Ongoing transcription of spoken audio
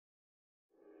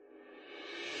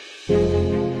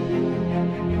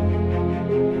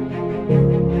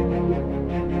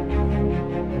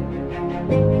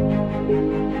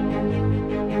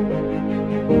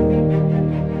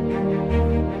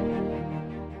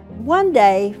One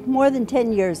day, more than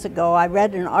 10 years ago, I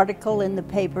read an article in the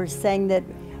paper saying that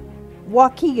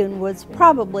Waukegan was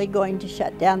probably going to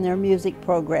shut down their music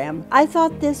program. I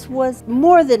thought this was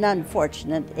more than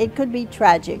unfortunate. It could be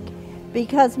tragic,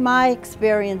 because my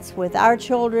experience with our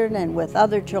children and with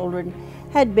other children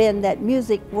had been that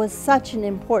music was such an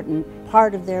important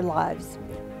part of their lives.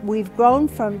 We've grown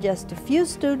from just a few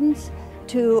students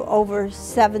to over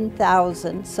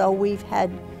 7,000, so we've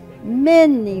had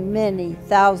many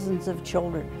thousands of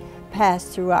children pass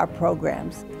through our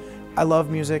programs. I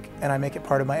love music and I make it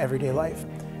part of my everyday life.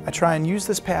 I try and use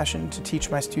this passion to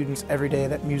teach my students every day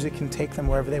that music can take them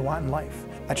wherever they want in life.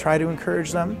 I try to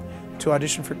encourage them to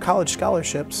audition for college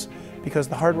scholarships because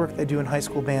the hard work they do in high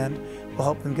school band will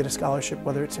help them get a scholarship,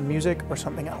 whether it's in music or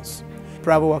something else.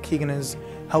 Bravo Waukegan has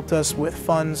helped us with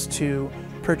funds to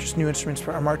purchase new instruments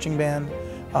for our marching band,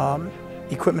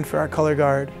 equipment for our color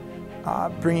guard,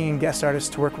 bringing in guest artists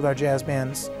to work with our jazz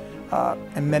bands,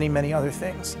 and many other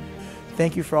things.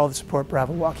 Thank you for all the support,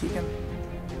 Bravo Waukegan.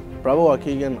 Bravo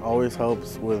Waukegan always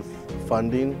helps with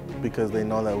funding because they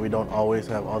know that we don't always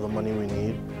have all the money we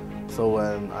need. So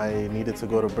when I needed to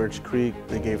go to Birch Creek,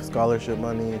 they gave scholarship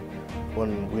money.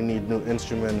 When we need new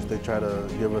instruments, they try to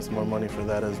give us more money for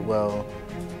that as well.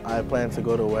 I plan to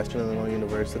go to Western Illinois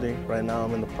University. Right now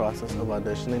I'm in the process of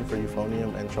auditioning for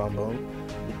euphonium and trombone.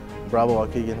 Bravo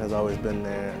Waukegan has always been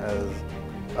there as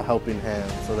a helping hand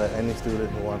so that any student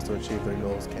who wants to achieve their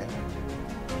goals can.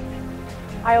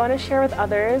 I want to share with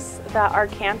others that our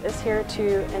camp is here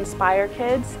to inspire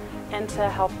kids and to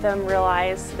help them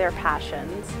realize their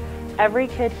passions. Every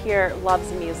kid here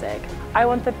loves music. I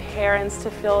want the parents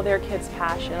to feel their kids'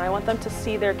 passion. I want them to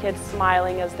see their kids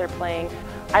smiling as they're playing.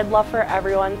 I'd love for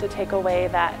everyone to take away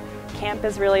that camp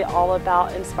is really all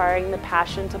about inspiring the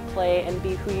passion to play and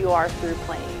be who you are through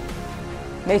playing.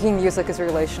 Making music is a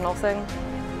relational thing.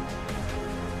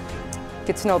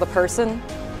 Get to know the person,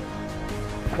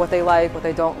 what they like, what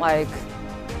they don't like,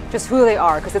 just who they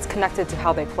are, because it's connected to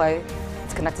how they play,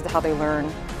 it's connected to how they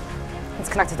learn, it's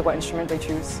connected to what instrument they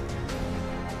choose.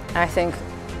 And I think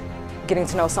getting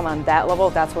to know someone on that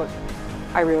level, that's what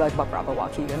I really like about Bravo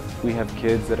Waukegan. We have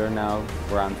kids that are now,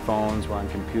 we're on phones, we're on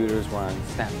computers, we're on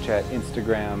Snapchat,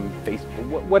 Instagram,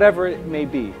 Facebook, whatever it may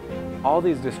be. All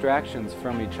these distractions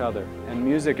from each other. And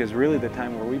music is really the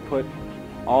time where we put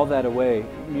all that away.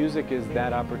 Music is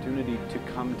that opportunity to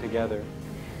come together.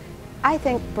 I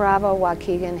think Bravo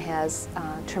Waukegan has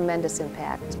tremendous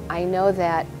impact. I know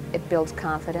that it builds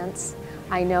confidence.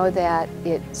 I know that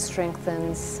it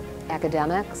strengthens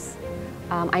academics.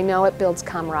 I know it builds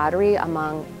camaraderie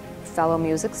among fellow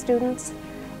music students.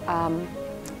 And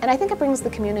I think it brings the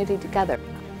community together.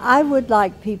 I would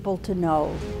like people to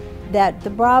know that the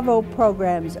Bravo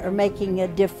programs are making a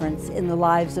difference in the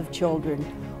lives of children,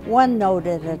 one note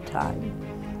at a time.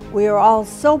 We are all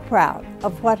so proud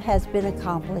of what has been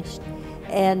accomplished,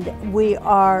 and we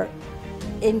are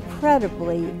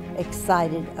incredibly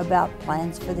excited about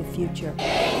plans for the future.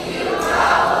 Thank you,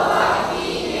 Bravo!